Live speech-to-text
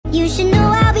You should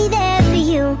know I'll be there for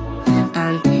you.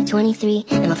 I'm 23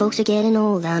 and my folks are getting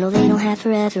old. I know they don't have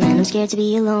forever and I'm scared to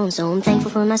be alone. So I'm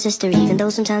thankful for my sister, even though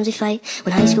sometimes we fight.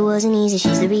 When high school wasn't easy,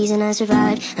 she's the reason I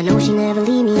survived. I know she never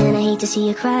leave me and I hate to see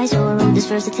her cry. So I wrote this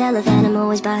verse to tell her that I'm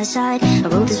always by her side. I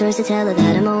wrote this verse to tell her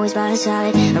that I'm always by her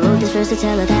side. I wrote this verse to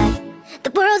tell her that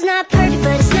the world's not perfect,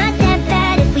 but it's not